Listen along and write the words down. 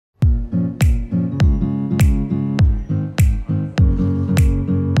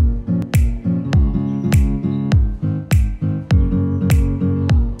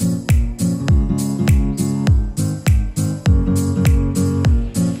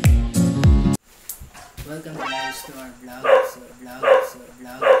welcome guys to our vlog.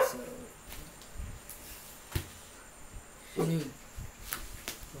 Ano yun?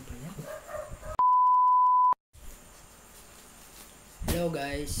 Ano ba yan? Hello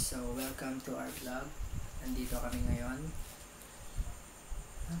guys, so welcome to our vlog. Nandito kami ngayon.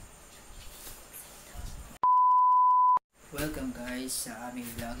 Welcome guys sa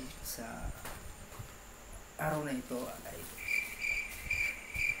aming vlog sa araw na ito ay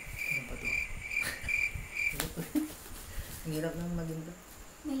ano ba to? Ang hirap naman maging to.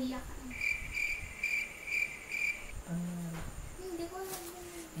 Naiyak ka. Hindi ko alam.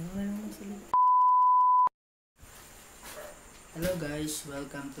 Ano nga naman sila? Hello guys,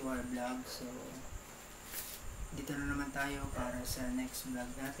 welcome to our vlog. So dito na naman tayo para sa next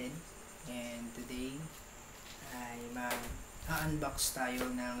vlog natin. And today ay mag-unbox tayo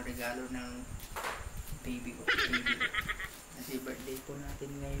ng regalo ng baby ko. Happy birthday po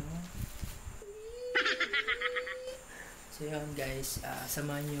natin ngayon. So yun guys,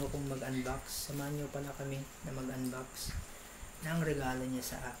 samahan nyo akong mag-unbox. Samahan nyo pala kami na mag-unbox ng regalo niya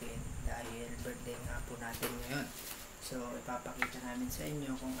sa akin dahil birthday nga po natin ngayon. So ipapakita namin sa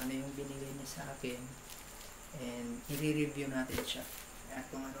inyo kung ano yung binigay niya sa akin and i-review natin siya at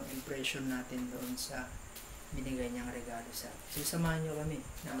kung anong impression natin doon sa binigay niyang regalo sa akin. So samahan nyo kami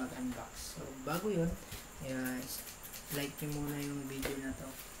na mag-unbox. So bago yun, like nyo muna yung video na to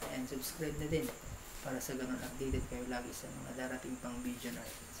and subscribe na din para sa ganun updated kayo lagi sa mga darating pang video na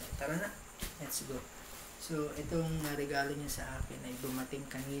ito. So tara na, let's go. So itong regalo niya sa akin ay dumating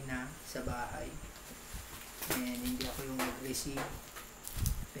kanina sa bahay and hindi ako yung nag-receive,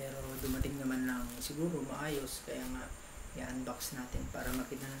 pero dumating naman lang siguro maayos, kaya nga i-unbox natin para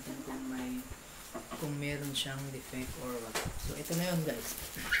makita natin kung meron siyang defect or what. So ito na yun guys.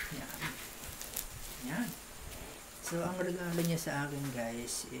 Yan. So ang regalo niya sa akin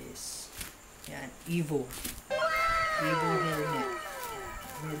guys is yan, Evo Helmet.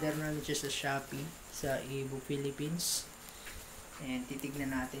 Order namin siya sa Shopee, sa Evo Philippines. And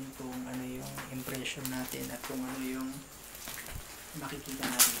titignan natin kung ano yung impression natin at kung ano yung makikita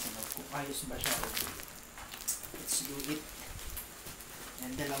natin sa loob. Kung ayos ba siya. Let's do it.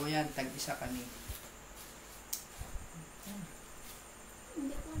 Yan, dalawa yan. Tag-isa kami.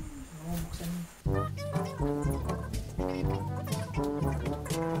 Hindi ko alam. Oo, buksan mo.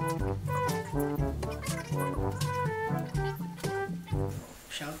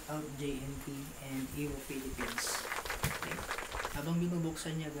 Shout out JNT and Evo Philippines. Okay. Habang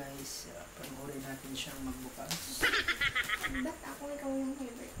binubuksan niya guys, panoorin natin siyang magbukas. Ba't ikaw yung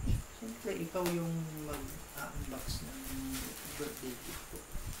favorite? Siyempre, ikaw yung mag-unbox ng birthday gift ko.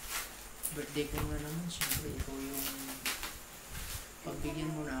 Birthday ko nga naman, siyempre, ikaw yung pagbigyan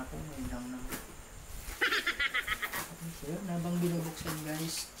mo na ako, ngayon lang naman. So, habang binubuksan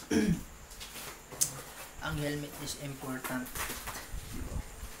guys, ang helmet is important. Diba?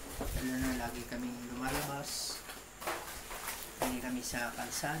 Lalo na lagi kaming lumalabas. Hindi kami sa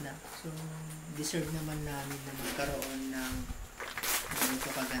kalsada. So, deserve naman namin na magkaroon ng ganito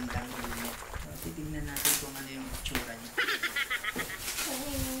kagandang helmet. So, titignan natin kung ano yung itsura niya.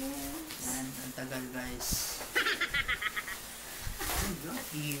 Yan, ang tagal guys.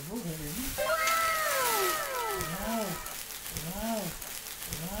 Evo helmet. Wow.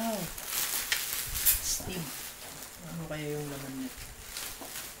 Stig. Ano kaya yung laman niya?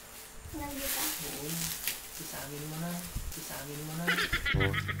 Nandito? Oo. Sisangin mo na.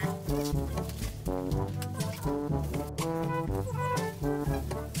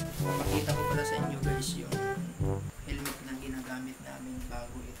 Pakita ko pala sa inyo guys yung helmet na ginagamit namin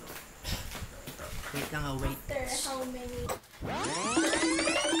bago ito. Wait lang wait. After how many?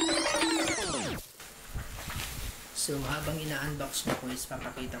 So habang ina-unbox ko is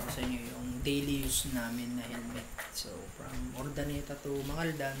papakita ko sa inyo yung daily use namin na helmet. So from Ordaneta to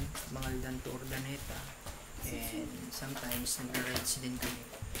Mangaldan to Ordaneta, and sometimes nag-rides din kami.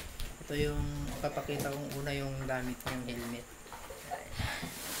 Ito yung papakita kong una yung gamit ng helmet.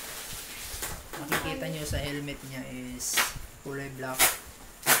 Makikita nyo sa helmet niya is kulay black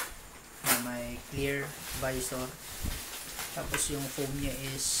na may clear visor. Tapos yung foam niya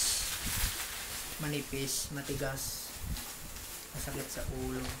is manipis, matigas, masakit sa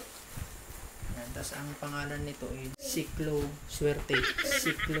ulo. Yan. Tapos ang pangalan nito ay Swerte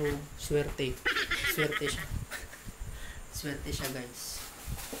siya. Swerte siya guys.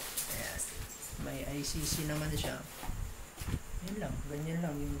 Ayan. May ICC naman siya. Yan lang, ganyan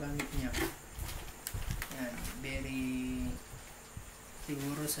lang yung gamit niya. Yan, very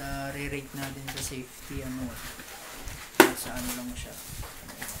siguro sa re-rate natin sa safety sa ano lang siya.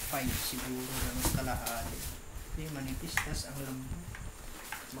 5 siguro, ganun kalahati. Yung manipis, tas ang lambot.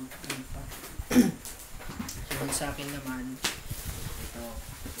 Mag-3 pa. sa akin naman, ito.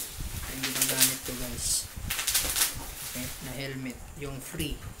 Yung ginagamit ko guys. Okay, na helmet. Yung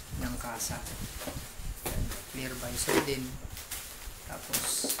free ng kasa. Clear visor din.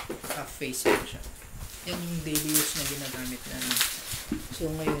 Tapos, half face lang siya. Yan yung daily use na ginagamit namin. So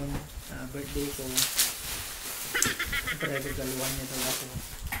ngayon, birthday ko, siyempre regaluhan niya daw ako.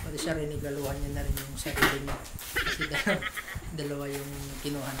 Pati siya rin, regaluhan niya na rin yung sarili niya. Kasi dalawa yung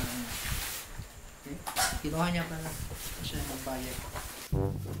kinuha namin. Okay? Kinuha niya pala. Siya nagbayad.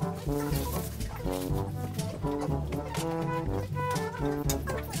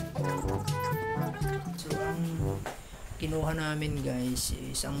 So ang kinuha namin guys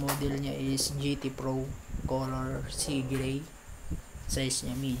is, ang model niya is GT Pro color sea gray, size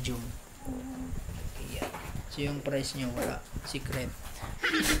niya medium. Okay, yan. So yung price niya wala, secret.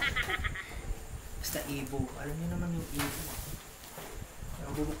 Basta Evo, alam niyo naman yung Evo. So,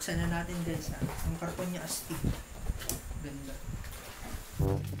 bubuksan na natin guys ha. Ang karton niya astig, ganda.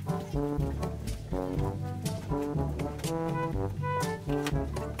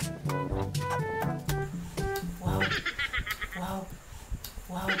 Wow. Wow.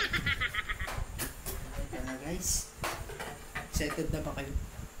 Wow. Ito na guys. Excited na ba kayo?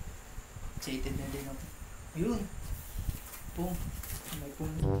 Excited na din ako. Yun. Pum. May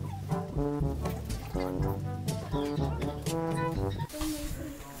pum.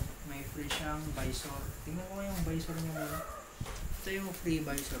 May free siyang visor. Tingnan ko yung visor niya muna. Ito yung free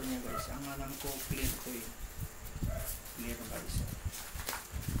visor niya guys. Ang alam ko, clear ko yun. Clear visor.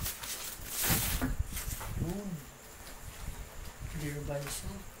 Yun. Clear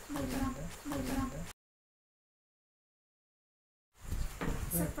visor. Maganda. Maganda.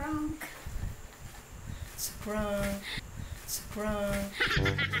 Sa prank. Sa prank. Sa prank.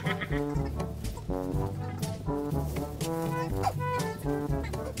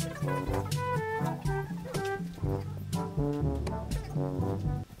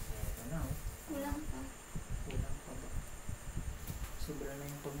 Kulang pa. Kulang pa ba? Sobra na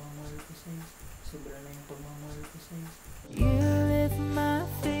yung pagmamahal ko sa'yo. Sobra na yung pagmamahal ko sa'yo. You lift my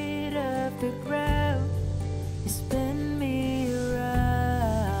feet off the ground. You spin me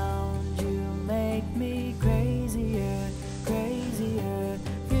around. You make me crazier, crazier.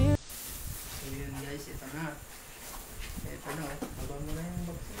 So yun guys, ito na. Ito na, baba mo na yung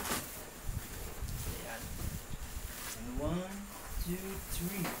box. Ayan. And 1, 2, 3.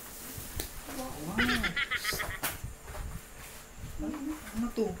 Wow! Ano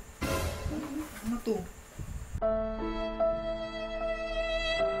to? Ano to?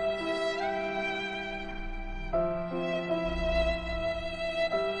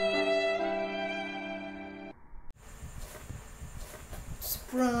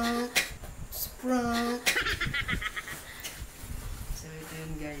 Sprunk! Sprunk! So ito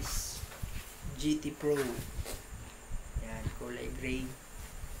yun guys. GT Pro. Yan, kulay gray.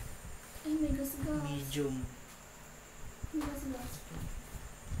 Ay, may gas-gas. Medium. May gas-gas.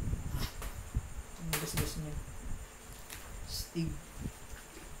 Ang gas-gas niya. Stig.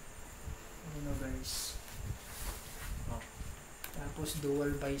 Ano guys. Oh. Tapos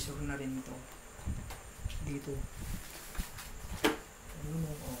dual visor na rin ito. Dito. Ano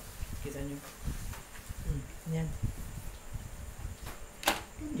mo? Oh. Kita nyo. Yan.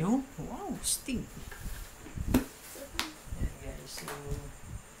 Yo. Wow. Stig. Yan guys. So,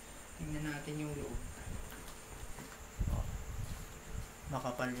 tingnan natin yung loob. Oh.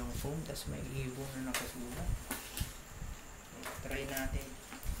 Makapal yung foam. Tapos may Evo na nakasulat. Try natin.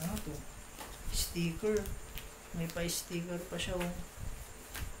 Ano to? Sticker. May pa-sticker pa siya. Oh.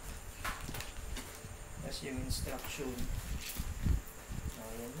 Tapos yung instruction.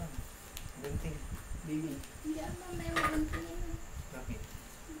 Oh, yan lang. Gunting. Baby. Hindi naman may maguntingin. Bakit?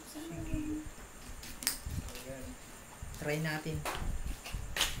 Sige. Sige. Ayan. Try natin.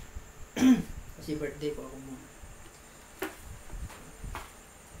 Kasi birthday ko ako muna.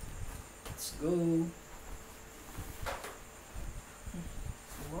 Let's go.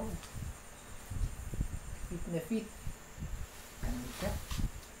 Wow. Fit na fit. Ganda.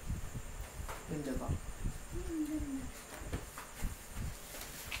 Ganda ba? Ganda.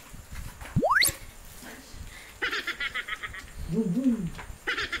 Boom boom.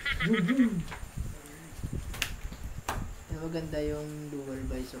 Boom boom. Diba ganda yung dual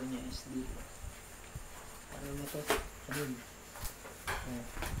visor niya is dito. Ano na to? Ayun. Oh.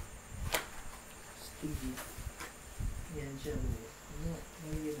 Sticky. Yan siya. Ano?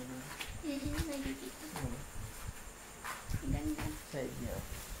 Nalagyan na ba? Nagkikita. Oh. Ganda. Side niya.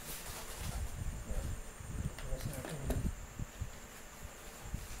 Yan. Tapos natin.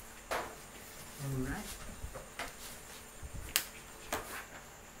 Alright.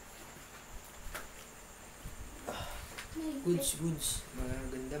 Goods.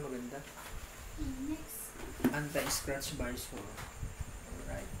 Maganda, maganda. Next. Anti-scratch bars for.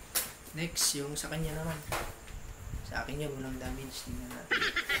 Alright. Next, yung sa kanya naman. Sa akin yan, walang damage. Tingnan natin.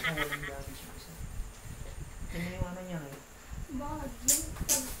 Walang damage. Tingnan yung ano niya. Bag.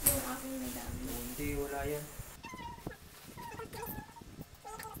 Yung aking nadami. Hindi, wala yan.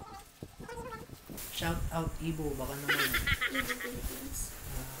 Shout out Evo, baka naman. Evo Philippines.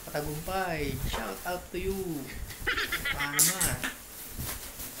 Katagumpay, shout out to you. Baka naman.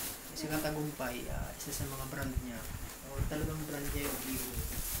 Kasi Katagumpay, isa sa mga brand niya. O talagang brand niya yung Evo.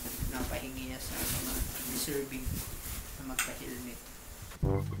 Napahingi niya sa mga deserving na magka-helmet.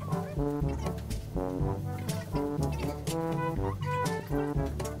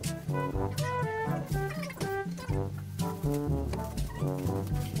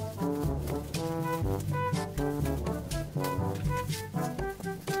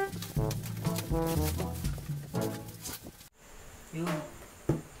 Yun.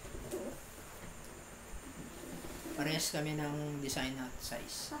 Parehas kami ng design at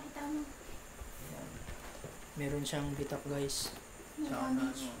size. Pakita mo. Ayan. Meron siyang bitak guys. Yung Sana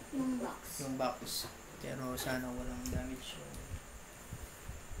damage. ano, Yung box. yung box. Pero sana walang damage.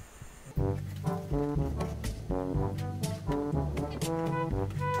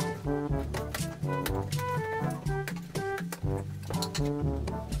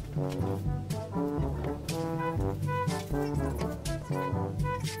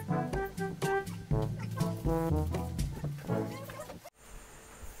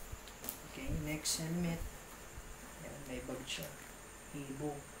 Okay, next helmet. Ayan, may bag siya.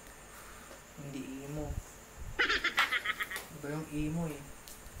 Evo. Hindi emo. Iba yung emo eh.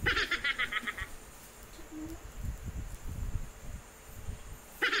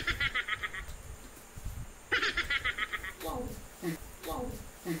 Wow. Wow.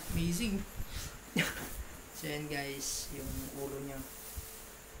 Amazing. So yan guys, yung ulo niya.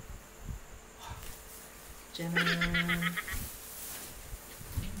 Tchanan!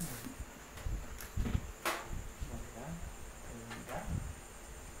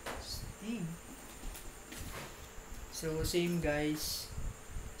 Steam. So same guys,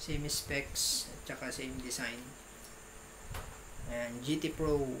 same specs at saka same design. Ayan, GT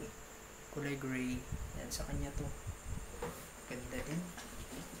Pro kulay gray. Yan sa kanya to. Ganda din.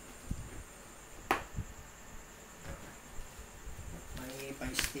 May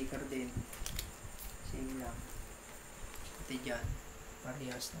pang-sticker din. Same lang. Pati dyan.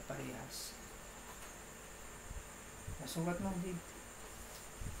 Parehas na parehas. Nasukat mo, babe.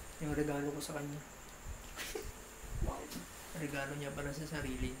 Yung regalo ko sa kanya. Regalo niya para sa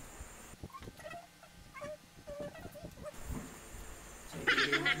sarili.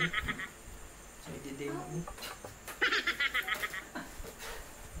 So, i-demo mo.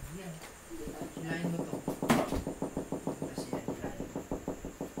 Ayan. Hilahin mo to. Kasi yan, hilahin mo.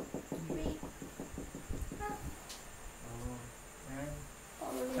 Oo. Ayan.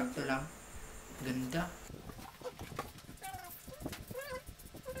 Sakto lang. Ganda.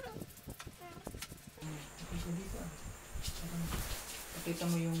 Okay siya dito ah. Pakita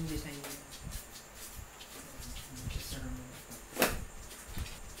mo yung design niya.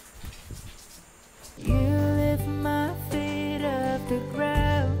 You lift my feet off the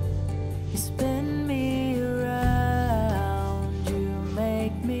ground. You spin me around. You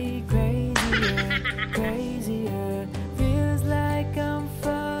make me crazier, crazier. Feels like I'm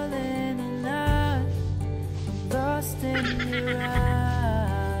falling in love. I'm lost in your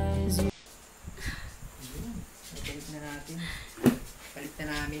eyes. Ayun. Palit na natin. Palit na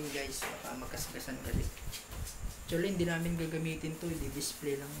namin guys. Baka magkasgasan ulit. Actually, hindi namin gagamitin to.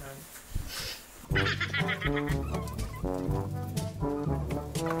 I-display lang namin.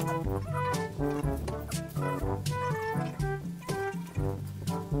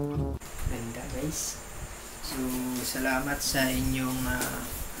 Ganda guys. So, salamat sa inyong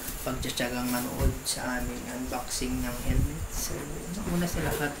pagtsatsagang manood sa aming unboxing ng helmet. So, una sa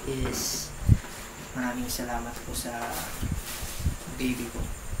lahat is maraming salamat po sa baby ko.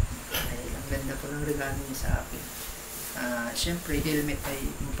 Dahil ang ganda po ng regalo niya sa akin. Siyempre, helmet ay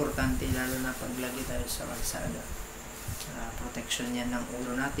importante lalo na pag lagi tayo sa kalsada. Protection yan ng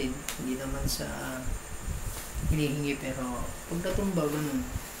ulo natin. Hindi naman sa hinihingi pero pag natumba ganun,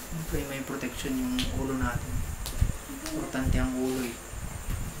 siyempre may protection yung ulo natin. Importante ang ulo eh.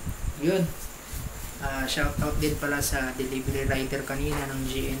 Yun. Shout out din pala sa delivery rider kanina ng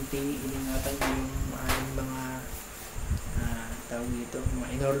GNT. Iningatan niyo yung aming mga tawag dito, mga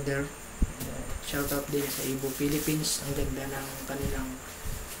in-order. Shout out din sa Evo Philippines. Ang ganda ng kanilang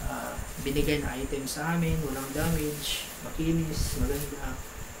binigay na item sa amin. Walang damage, makinis, maganda,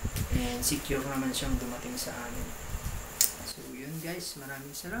 and secure naman siyang dumating sa amin. So yun guys,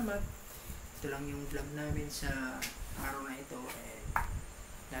 maraming salamat. Ito lang yung vlog namin sa araw na ito. And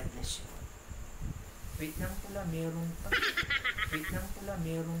God bless you. Wait lang pala, meron pa.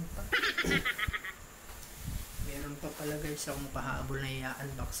 Meron pa pala guys akong pahabol na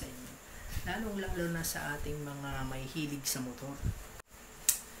i-unbox sa inyo. Lalong-lalo na sa ating mga may hilig sa motor.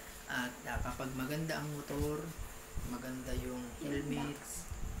 At kapag maganda ang motor, maganda yung helmet,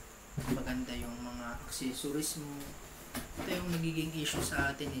 maganda yung mga accessories mo, ito yung nagiging issue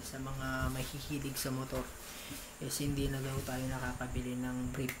sa atin sa mga mahihilig sa motor. Hindi na daw tayo nakakabili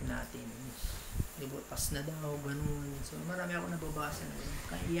ng brief natin. Butas na daw, ganun. So marami ako nababasa na yun.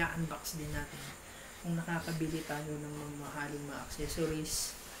 Kaya i-unbox din natin. Kung nakakabili tayo ng mga mahaling mga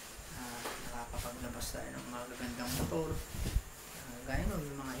accessories, nakakapaglabas tayo ng mga gagandang motor, gaya nun,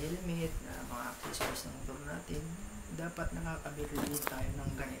 yung mga helmet, mga accessories ng motor natin, dapat nakakabili din tayo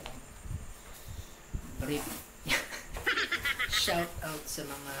ng ganito. Brief. Shout out sa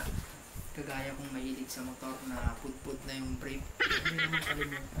mga kagaya kong mahilig sa motor na pudpud na yung brake. Hindi naman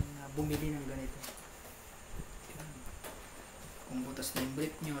kalimutan na bumili ng ganito. Kung butas na yung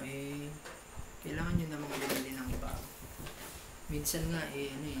brake nyo, kailangan nyo namang bumili ng iba. Minsan nga,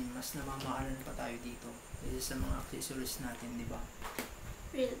 mas namamahalan pa tayo dito sa mga accessories natin, di ba?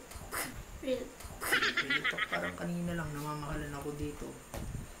 Real talk. Real talk. Parang kanina lang, namamahalan ako dito.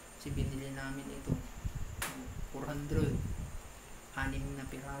 Kasi binili namin ito. 400. 6 na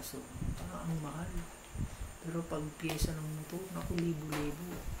piraso. Parang ang mahal. Pero pag pyesa ng motor, naku,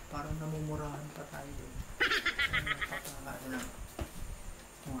 libo-libo. Parang namumurahan pa tayo doon.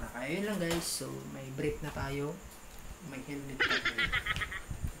 Mura. Kaya yun lang guys. So, may brake na tayo. May helmet pa tayo.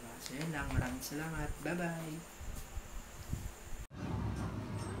 Diba? So, yun lang. Maraming salamat. Bye-bye.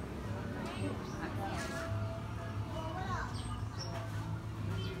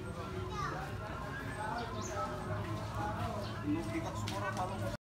 Nung ikat